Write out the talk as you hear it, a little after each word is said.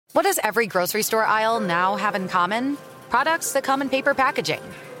What does every grocery store aisle now have in common? Products that come in paper packaging.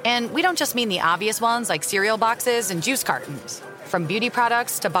 And we don't just mean the obvious ones like cereal boxes and juice cartons. From beauty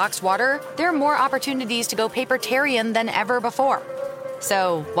products to boxed water, there are more opportunities to go papertarian than ever before.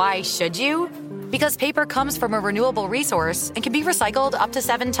 So why should you? Because paper comes from a renewable resource and can be recycled up to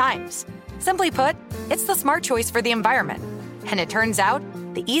 7 times. Simply put, it's the smart choice for the environment. And it turns out,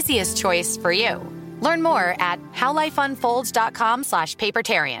 the easiest choice for you. Learn more at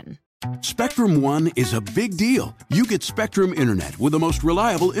howlifeunfolds.com/papertarian. Spectrum One is a big deal. You get Spectrum Internet with the most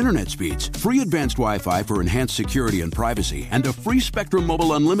reliable internet speeds, free advanced Wi-Fi for enhanced security and privacy, and a free Spectrum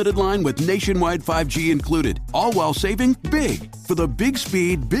Mobile Unlimited line with nationwide 5G included, all while saving big. For the big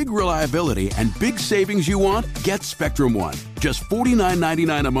speed, big reliability, and big savings you want, get Spectrum One. Just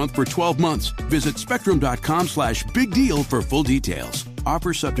 $49.99 a month for 12 months. Visit spectrum.com/big deal for full details.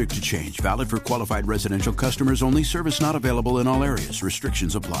 Offer subject to change. Valid for qualified residential customers only. Service not available in all areas.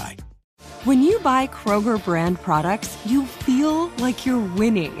 Restrictions apply. When you buy Kroger brand products, you feel like you're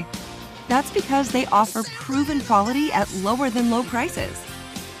winning. That's because they offer proven quality at lower than low prices.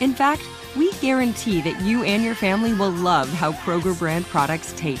 In fact, we guarantee that you and your family will love how Kroger brand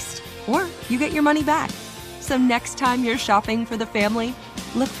products taste, or you get your money back. So next time you're shopping for the family,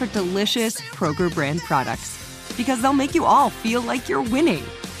 look for delicious Kroger brand products, because they'll make you all feel like you're winning.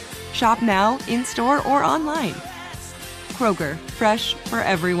 Shop now, in-store, or online. Kroger, fresh for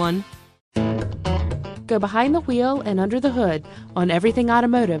everyone. Go behind the wheel and under the hood on everything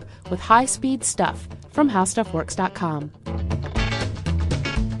automotive with high-speed stuff from HowStuffWorks.com.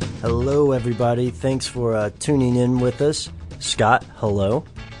 Hello, everybody. Thanks for tuning in with us. Scott, hello.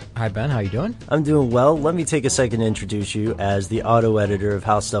 Hi, Ben. How you doing? I'm doing well. Let me take a second to introduce you as the auto editor of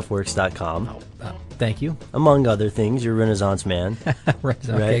HowStuffWorks.com. Thank you. Among other things, you're a Renaissance man.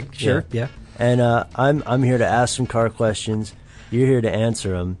 Okay, sure. Yeah. And I'm here to ask some car questions. You're here to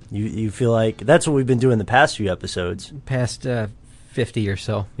answer them. You feel like that's what we've been doing the past few episodes. Past 50 or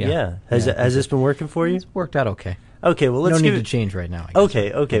so. Yeah. Has this been working for you? It's worked out okay. Okay. Well, let's no need to change right now. I guess.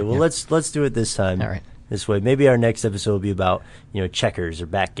 Okay. Well, let's do it this time. All right. This way, maybe our next episode will be about checkers or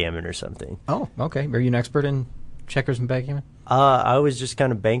backgammon or something. Oh, okay. Are you an expert in checkers and backgammon? I was just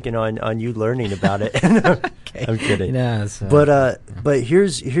kind of banking on you learning about it. Okay. I'm kidding. Yeah, but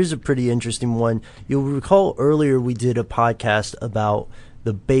here's a pretty interesting one. You'll recall earlier we did a podcast about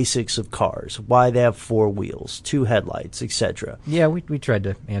the basics of cars, why they have 4 wheels, 2 headlights, etc. Yeah, we tried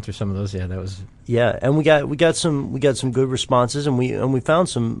to answer some of those. Yeah, that was. Yeah, and we got some good responses, and we found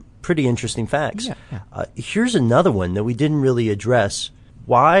some pretty interesting facts. Yeah. Here's another one that we didn't really address.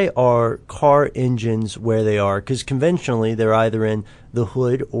 Why are car engines where they are? Because conventionally they're either in the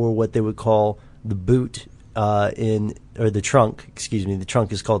hood or what they would call the boot or the trunk. Excuse me, the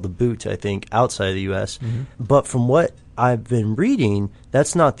trunk is called the boot, I think, outside of the U.S. Mm-hmm. But from what I've been reading,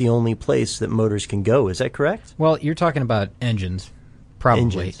 that's not the only place that motors can go. Is that correct? Well, you're talking about engines,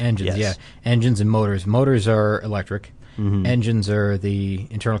 probably. Engines, yes. Yeah. Engines and motors. Motors are electric. Mm-hmm. Engines are the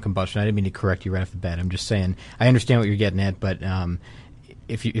internal combustion. I didn't mean to correct you right off the bat. I'm just saying, I understand what you're getting at, but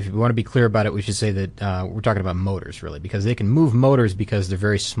if you want to be clear about it, we should say that we're talking about motors, really, because they can move motors because they're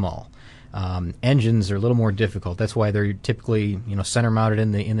very small. Engines are a little more difficult. That's why they're typically, center mounted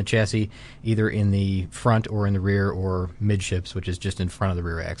in the chassis, either in the front or in the rear, or midships, which is just in front of the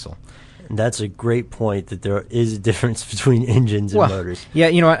rear axle. And that's a great point, that there is a difference between engines and motors. Yeah,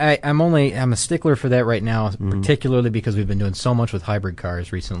 I'm a stickler for that right now, particularly because we've been doing so much with hybrid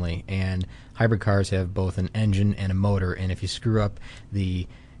cars recently, and hybrid cars have both an engine and a motor, and if you screw up the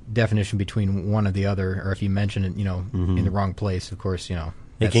definition between one or the other, or if you mention it, in the wrong place, of course,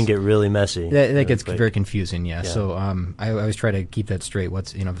 it can get really messy. That gets very confusing, yeah. So I always try to keep that straight.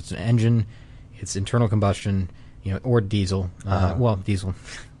 If it's an engine, it's internal combustion, or diesel. Well, diesel.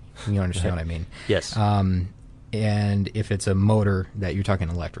 You understand what I mean? Yes. And if it's a motor, that you're talking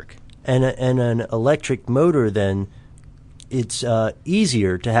electric. And an electric motor, then, it's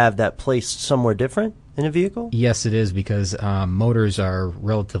easier to have that placed somewhere different in a vehicle? Yes, it is, because motors are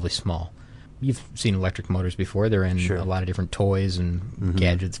relatively small. You've seen electric motors before. They're in a lot of different toys and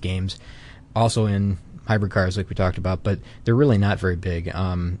gadgets, games. Also in hybrid cars, like we talked about, but they're really not very big.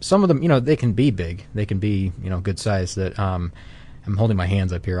 Some of them, they can be big. They can be, good size. That I'm holding my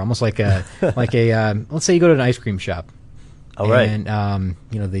hands up here, almost like a let's say you go to an ice cream shop. Oh, right. And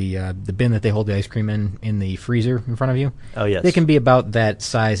the bin that they hold the ice cream in the freezer in front of you. Oh, yes. They can be about that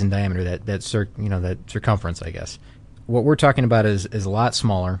size and diameter, that circumference, I guess. What we're talking about is a lot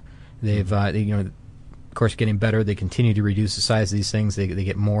smaller. They've of course, getting better. They continue to reduce the size of these things. They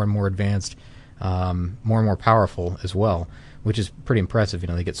get more and more advanced, more and more powerful as well, which is pretty impressive.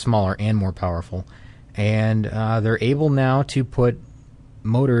 They get smaller and more powerful, and they're able now to put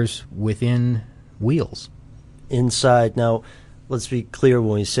motors within wheels. Inside. Now, let's be clear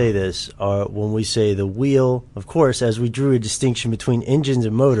when we say this. When we say the wheel, of course, as we drew a distinction between engines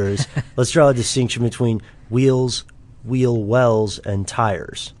and motors, let's draw a distinction between wheels, wheel wells, and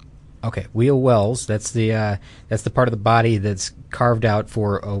tires. Okay, wheel wells. That's the part of the body that's carved out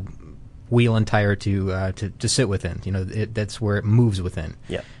for a wheel and tire to sit within. You know, that's where it moves within.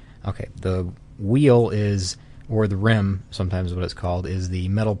 Yeah. Okay. The wheel is, or the rim, sometimes what it's called, is the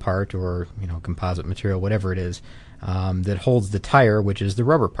metal part or composite material, whatever it is, that holds the tire, which is the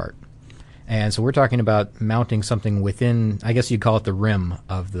rubber part. And so we're talking about mounting something within. I guess you'd call it the rim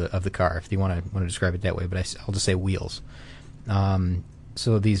of the car, if you want to describe it that way. But I'll just say wheels.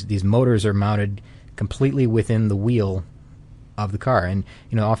 So these motors are mounted completely within the wheel of the car, and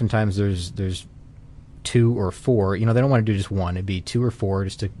oftentimes there's 2 or 4. They don't want to do just one. It'd be 2 or 4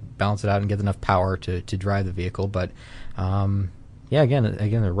 just to balance it out and get enough power to drive the vehicle. But again,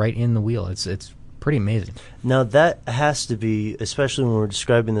 they're right in the wheel. It's pretty amazing. Now that has to be, especially when we're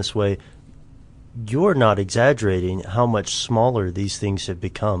describing this way, you're not exaggerating how much smaller these things have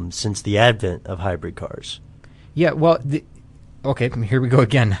become since the advent of hybrid cars. Yeah, well, okay, here we go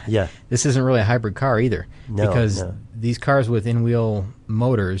again. Yeah. This isn't really a hybrid car either. No, because these cars with in-wheel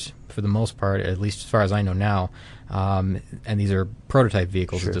motors, for the most part, at least as far as I know now, and these are prototype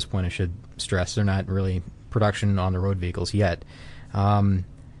vehicles at this point, I should stress. They're not really production on-the-road vehicles yet.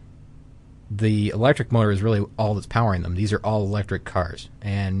 The electric motor is really all that's powering them. These are all electric cars.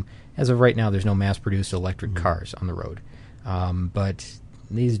 And as of right now, there's no mass-produced electric cars on the road. But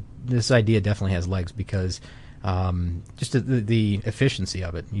this idea definitely has legs because just the efficiency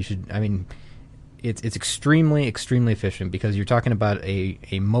of it. It's extremely, extremely efficient because you're talking about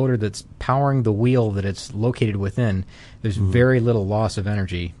a motor that's powering the wheel that it's located within. There's very little loss of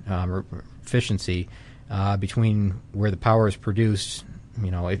energy or efficiency between where the power is produced.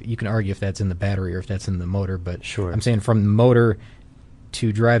 You can argue if that's in the battery or if that's in the motor, but sure. I'm saying from the motor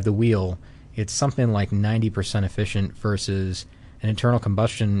to drive the wheel, it's something like 90% efficient versus an internal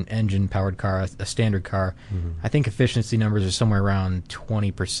combustion engine powered car, a standard car. I think efficiency numbers are somewhere around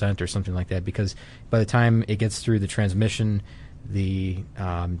 20% or something like that, because by the time it gets through the transmission, the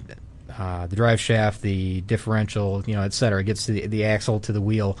drive shaft, the differential, et cetera, it gets to the axle, to the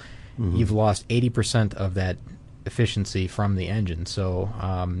wheel, you've lost 80% of that efficiency from the engine. So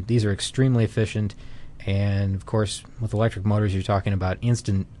these are extremely efficient, and of course with electric motors you're talking about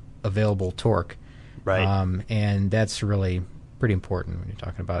instant available torque, right? And that's really pretty important when you're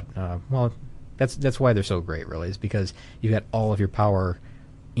talking about that's why they're so great, really, is because you've got all of your power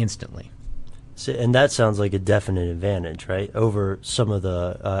instantly. So, and that sounds like a definite advantage, right, over some of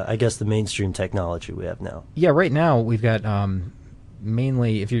the I guess the mainstream technology we have now. Yeah, right now we've got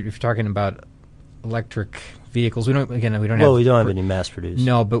mainly if you're talking about electric vehicles, we don't have any mass produced.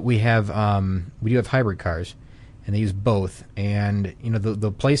 No, but we have we do have hybrid cars, and they use both, and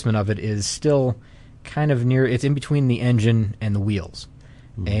the placement of it is still kind of near. It's in between the engine and the wheels,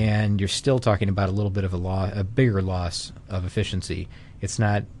 and you're still talking about a little bit of a bigger loss of efficiency. It's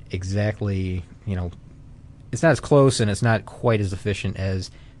not exactly it's not as close, and it's not quite as efficient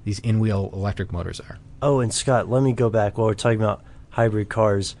as these in-wheel electric motors are. Oh, and Scott, let me go back while we're talking about hybrid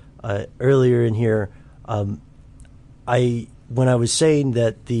cars. Earlier in here, when I was saying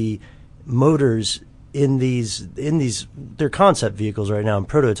that the motors in these they're concept vehicles right now and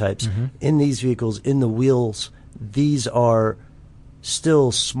prototypes, in these vehicles, in the wheels, these are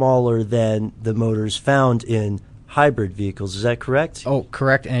still smaller than the motors found in hybrid vehicles. Is that correct? Oh,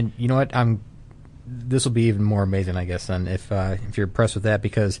 correct. And you know what? This will be even more amazing, I guess, then, if you're impressed with that,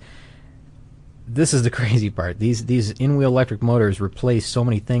 because this is the crazy part. These in-wheel electric motors replace so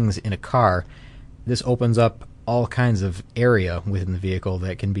many things in a car. This opens up all kinds of area within the vehicle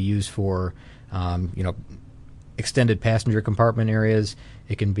that can be used for, extended passenger compartment areas.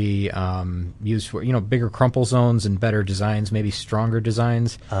 It can be used for, bigger crumple zones and better designs, maybe stronger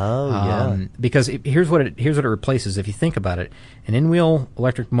designs. Oh, yeah. Because here's what it replaces. If you think about it, an in-wheel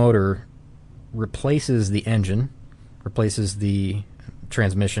electric motor replaces the engine, replaces the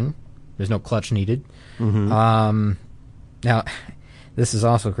transmission. There's no clutch needed. Now, this is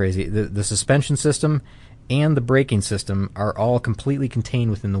also crazy. The suspension system and the braking system are all completely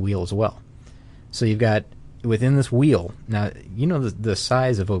contained within the wheel as well. So you've got, within this wheel, now, the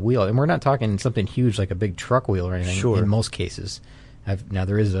size of a wheel, and we're not talking something huge like a big truck wheel or anything. Sure. In most cases. Now,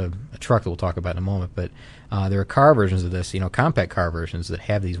 there is a truck that we'll talk about in a moment, but there are car versions of this, compact car versions that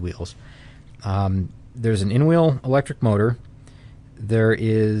have these wheels. There's an in-wheel electric motor. There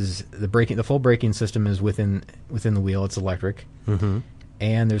is the full braking system is within the wheel. It's electric.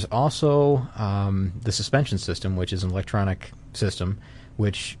 And there's also the suspension system, which is an electronic system,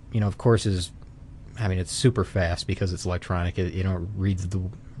 which, of course is, it's super fast because it's electronic. It reads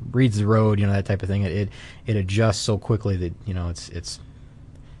the road, that type of thing. It adjusts so quickly that it's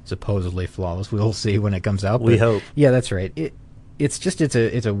supposedly flawless. We'll see when it comes out. We hope. Yeah, that's right.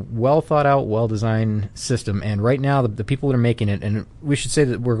 It's a well thought out, well designed system, and right now the people that are making it, and we should say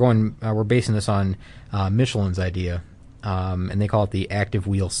that we're basing this on Michelin's idea, and they call it the Active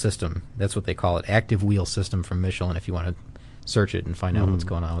Wheel System. That's what they call it, Active Wheel System from Michelin. If you want to search it and find out what's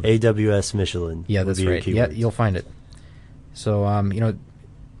going on with it. AWS Michelin. Yeah, that's right. Yeah, you'll find it. So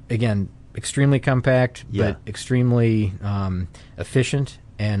again, extremely compact, but extremely efficient,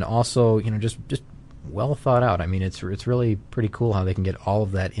 and also just well thought out. It's really pretty cool how they can get all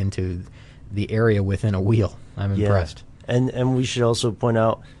of that into the area within a wheel. I'm impressed. And we should also point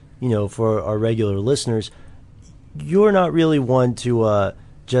out, for our regular listeners, you're not really one to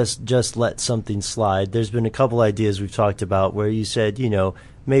just let something slide. There's been a couple ideas we've talked about where you said,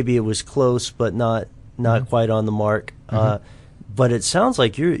 maybe it was close but not quite on the mark. But it sounds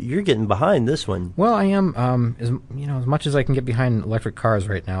like you're getting behind this one. Well, I am. As much as I can get behind electric cars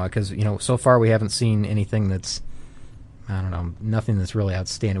right now, because so far we haven't seen anything that's, nothing that's really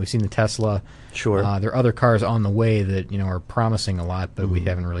outstanding. We've seen the Tesla. Sure. There are other cars on the way that are promising a lot, but we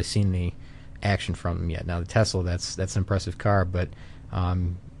haven't really seen any action from them yet. Now the Tesla, that's an impressive car, but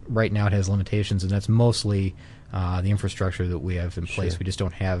right now it has limitations, and that's mostly the infrastructure that we have in place. We just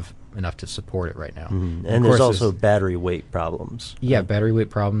don't have enough to support it right now. And there's also battery weight problems. Yeah, battery weight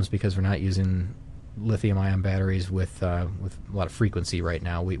problems because we're not using lithium-ion batteries with a lot of frequency right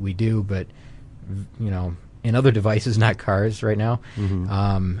now. We do, but in other devices, not cars right now.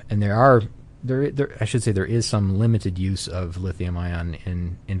 And I should say there is some limited use of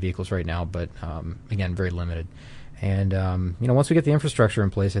lithium-ion in vehicles right now, but again, very limited. And once we get the infrastructure in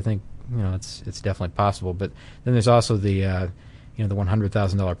place, I think it's definitely possible. But then there's also the the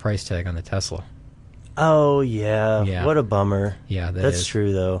 $100,000 price tag on the Tesla. Oh yeah, what a bummer. Yeah, that's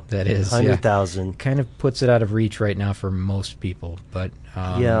true though. That is $100,000. Kind of puts it out of reach right now for most people. But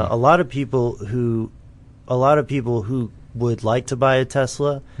a lot of people who would like to buy a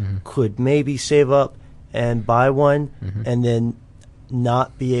Tesla could maybe save up and buy one, and then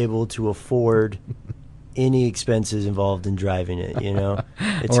not be able to afford any expenses involved in driving it.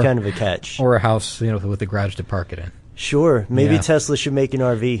 It's kind of a catch. Or a house, with a garage to park it in. Sure, maybe Tesla should make an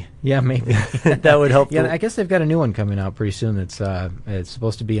RV. Yeah, maybe that would help. Yeah, I guess they've got a new one coming out pretty soon. That's it's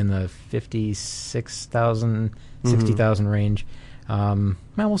supposed to be in the 56,000, 60,000 range. Well,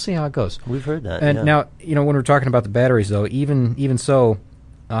 we'll see how it goes. We've heard that. And now, when we're talking about the batteries, though, even so,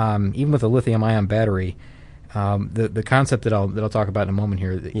 even with a lithium-ion battery, the concept that I'll talk about in a moment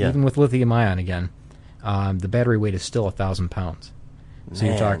here, even with lithium-ion again, the battery weight is still 1,000 pounds. So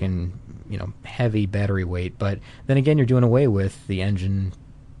you're talking, heavy battery weight. But then again, you're doing away with the engine,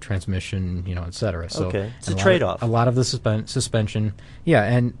 transmission, et cetera. So it's a trade-off. A lot of the suspension. Yeah,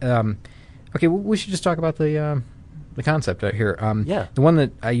 and okay, we should just talk about the concept out here. The one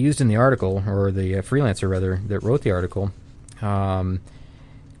that I used in the article, or the freelancer rather, that wrote the article,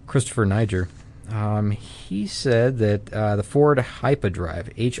 Christopher Niger, he said that the Ford Hyperdrive,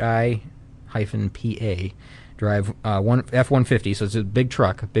 Hi-PA drive, F-150, so it's a big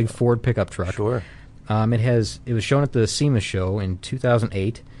truck, a big Ford pickup truck. Sure. It was shown at the SEMA show in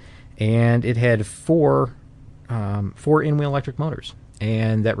 2008, and it had four in-wheel electric motors,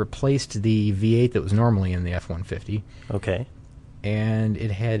 and that replaced the V8 that was normally in the F-150. Okay. And it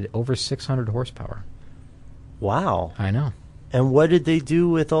had over 600 horsepower. Wow. I know. And what did they do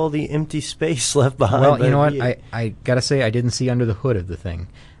with all the empty space left behind? Well, you know what? I got to say, I didn't see under the hood of the thing.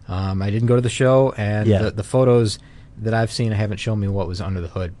 I didn't go to the show, and the photos that I've seen haven't shown me what was under the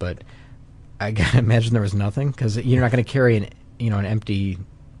hood, but I got to imagine there was nothing, because you're not going to carry an empty...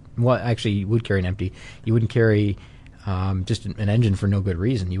 Well, actually, you would carry an empty. You wouldn't carry just an engine for no good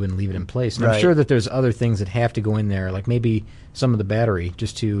reason. You wouldn't leave it in place. And I'm sure that there's other things that have to go in there, like maybe some of the battery,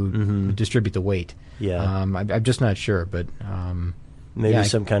 just to distribute the weight. Yeah. I'm just not sure, but... maybe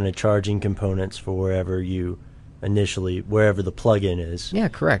some kind of charging components for wherever the plug-in is. Yeah,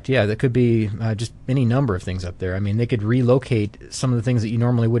 correct. Yeah, that could be just any number of things up there. I mean, they could relocate some of the things that you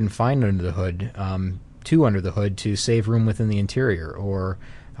normally wouldn't find under the hood to under the hood to save room within the interior, or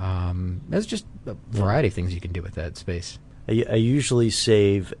there's just a variety of things you can do with that space. I usually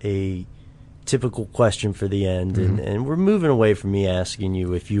save a typical question for the end, and we're moving away from me asking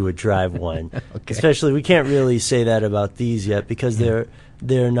you if you would drive one. Okay. Especially, we can't really say that about these yet because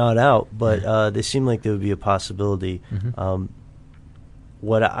they're not out, but they seem like they would be a possibility.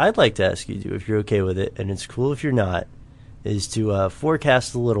 What I'd like to ask you to do, if you're okay with it, and it's cool if you're not, is to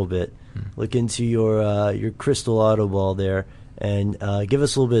forecast a little bit, look into your crystal auto ball there, and give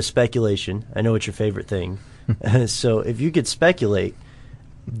us a little bit of speculation. I know it's your favorite thing. So if you could speculate,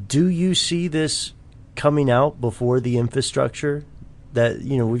 do you see this coming out before the infrastructure? That,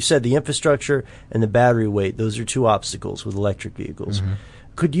 we've said the infrastructure and the battery weight, those are two obstacles with electric vehicles. Mm-hmm.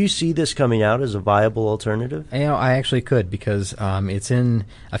 Could you see this coming out as a viable alternative? I actually could, because it's in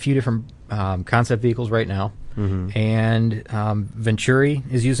a few different concept vehicles right now. Mm-hmm. And Venturi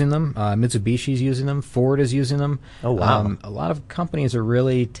is using them. Mitsubishi is using them. Ford is using them. Oh, wow. A lot of companies are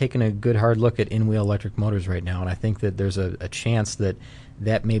really taking a good hard look at in-wheel electric motors right now, and I think that there's a chance that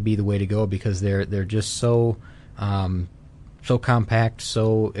may be the way to go, because they're just so compact,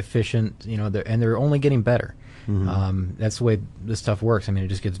 so efficient, and they're only getting better. Mm-hmm. That's the way this stuff works. I mean, it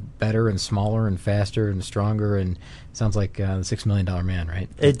just gets better and smaller and faster and stronger, and it sounds like the $6 Million Man, right?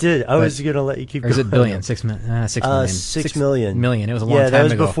 It did. I was going to let you keep going. Or is it billion? 6 million. 6 million. Million. It was a long time ago. Yeah,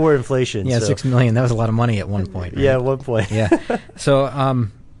 that was before inflation. Yeah, so. 6 million. That was a lot of money at one point. Right? Yeah, at one point. Yeah. So,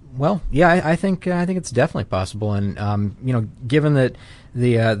 I think it's definitely possible, and given that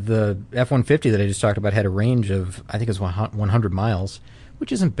the F-150 that I just talked about had a range of, I think it was 100 miles.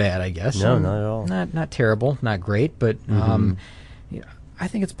 Which isn't bad, I guess. No, not at all. Not terrible, not great, but I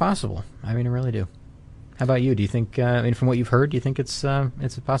think it's possible. I mean, I really do. How about you? Do you think? From what you've heard, do you think it's a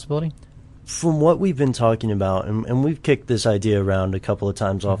possibility? From what we've been talking about, and we've kicked this idea around a couple of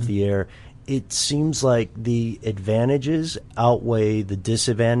times off the air, it seems like the advantages outweigh the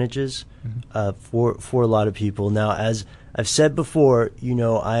disadvantages for a lot of people. Now, as I've said before,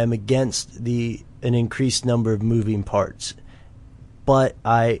 I am against an increased number of moving parts. But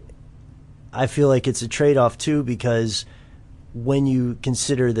I feel like it's a trade-off, too, because when you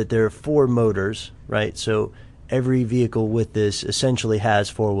consider that there are 4 motors, right, so every vehicle with this essentially has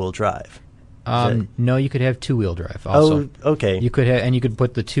four-wheel drive. No, you could have two-wheel drive also. Oh, okay. You could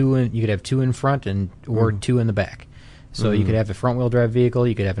put the two in, you could have 2 in front or 2 in the back. So you could have a front-wheel drive vehicle,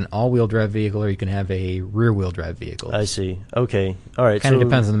 you could have an all-wheel drive vehicle, or you can have a rear-wheel drive vehicle. I see. Okay. All right. Kind of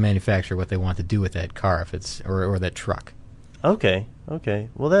depends on the manufacturer what they want to do with that car, if it's or that truck. Okay.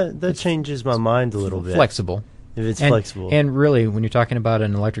 Well, that changes my mind a little bit. Flexible. If it's flexible. And really, when you're talking about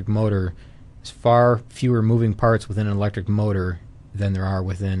an electric motor, there's far fewer moving parts within an electric motor than there are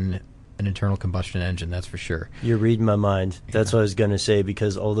within an internal combustion engine, that's for sure. You're reading my mind. That's what I was going to say,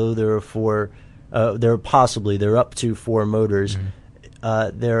 because although there are there are up to 4 motors,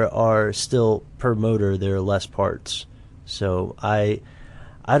 there are still, per motor, there are less parts. So I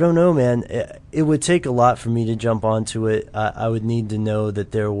don't know, man. It would take a lot for me to jump onto it. I would need to know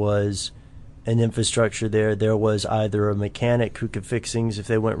that there was an infrastructure there. There was either a mechanic who could fix things if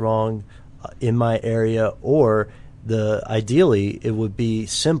they went wrong in my area, or ideally it would be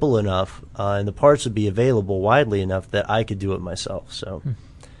simple enough and the parts would be available widely enough that I could do it myself. So,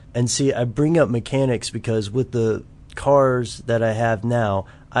 and see, I bring up mechanics because with the cars that I have now,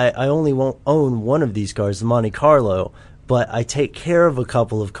 I only won't own one of these cars, the Monte Carlo. But I take care of a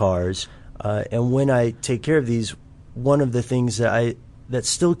couple of cars, and when I take care of these, one of the things that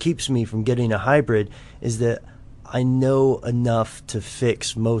still keeps me from getting a hybrid is that I know enough to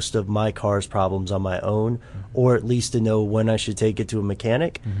fix most of my car's problems on my own, or at least to know when I should take it to a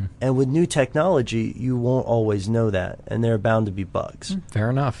mechanic. And with new technology, you won't always know that, and there are bound to be bugs. Fair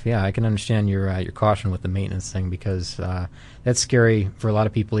enough. Yeah, I can understand your caution with the maintenance thing, because that's scary for a lot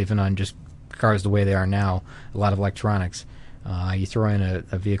of people, even on just cars the way they are now, a lot of electronics. You throw in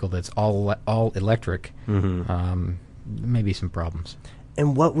a vehicle that's all electric, maybe some problems.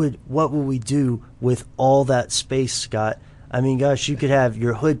 And what would we do with all that space, Scott? I mean, gosh, you could have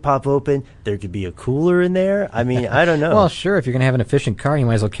your hood pop open. There could be a cooler in there. I mean, I don't know. Well, sure. If you're going to have an efficient car, you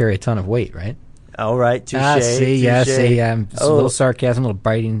might as well carry a ton of weight, right? All right, touche. See, touche. Just a little sarcasm, a little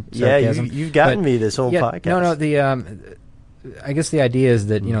biting sarcasm. Yeah, you've gotten me this whole podcast. No. I guess the idea is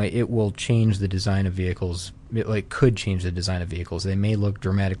that it will change the design of vehicles. It could change the design of vehicles. They may look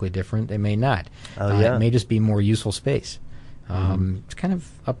dramatically different. They may not. It may just be more useful space. It's kind of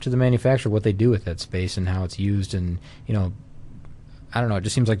up to the manufacturer what they do with that space and how it's used. And I don't know. It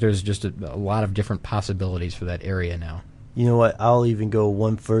just seems like there's just a lot of different possibilities for that area now. You know what? I'll even go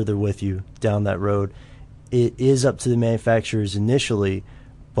one further with you down that road. It is up to the manufacturers initially,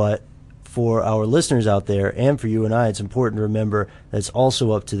 but for our listeners out there and for you and I, it's important to remember that it's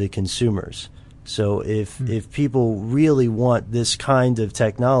also up to the consumers. So if people really want this kind of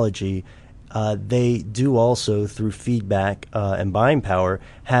technology, they do also, through feedback and buying power,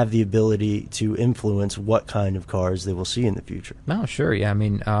 have the ability to influence what kind of cars they will see in the future. No, sure. Yeah, I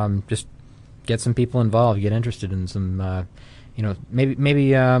mean, just get some people involved, get interested in some,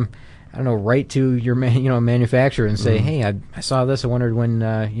 maybe write to your manufacturer and say, hey, I saw this. I wondered when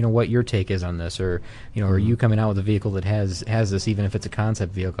what your take is on this, or are you coming out with a vehicle that has this, even if it's a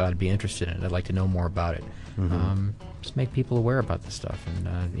concept vehicle? I'd be interested in it. I'd like to know more about it. Just make people aware about this stuff,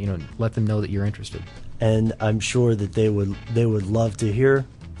 and let them know that you're interested. And I'm sure that they would love to hear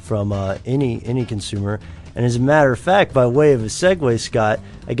from any consumer. And as a matter of fact, by way of a segue, Scott,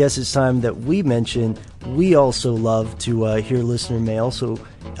 I guess it's time that we mention we also love to hear listener mail. So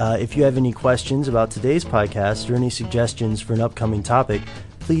if you have any questions about today's podcast or any suggestions for an upcoming topic,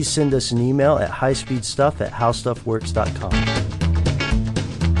 please send us an email at highspeedstuff@howstuffworks.com.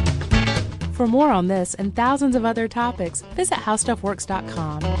 For more on this and thousands of other topics, visit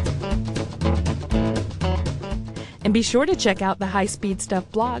howstuffworks.com. And be sure to check out the High Speed Stuff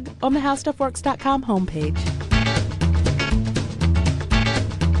blog on the howstuffworks.com homepage.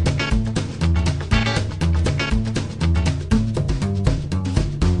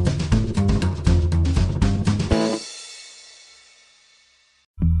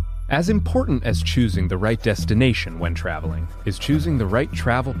 As important as choosing the right destination when traveling is choosing the right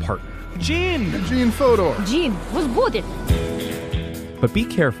travel partner. Gene Fodor. Gene, was good. But be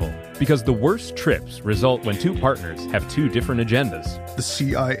careful, because the worst trips result when two partners have two different agendas. The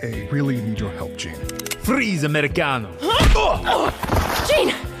CIA really need your help, Gene. Freeze, Americano!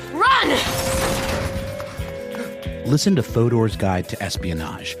 Gene, run! Listen to Fodor's Guide to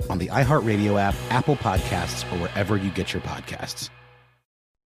Espionage on the iHeartRadio app, Apple Podcasts, or wherever you get your podcasts.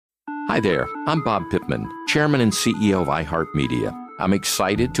 Hi there, I'm Bob Pittman, Chairman and CEO of iHeartMedia. I'm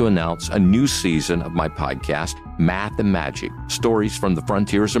excited to announce a new season of my podcast, Math and Magic, Stories from the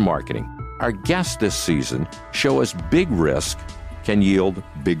Frontiers of Marketing. Our guests this season show us big risk can yield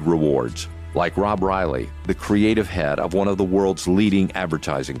big rewards, like Rob Riley, the creative head of one of the world's leading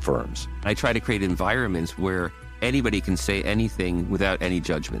advertising firms. I try to create environments where anybody can say anything without any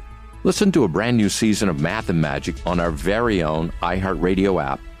judgment. Listen to a brand new season of Math and Magic on our very own iHeartRadio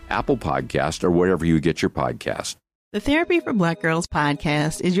app, Apple Podcast, or wherever you get your podcast. The Therapy for Black Girls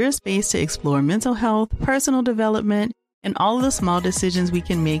podcast is your space to explore mental health, personal development, and all of the small decisions we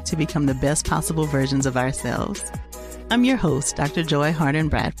can make to become the best possible versions of ourselves. I'm your host, Dr. Joy Harden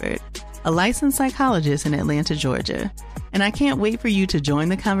Bradford, a licensed psychologist in Atlanta, Georgia, and I can't wait for you to join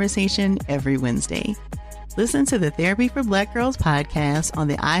the conversation every Wednesday. Listen to the Therapy for Black Girls podcast on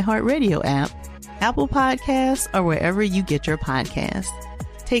the iHeartRadio app, Apple Podcasts, or wherever you get your podcasts.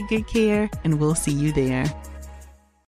 Take good care, and we'll see you there.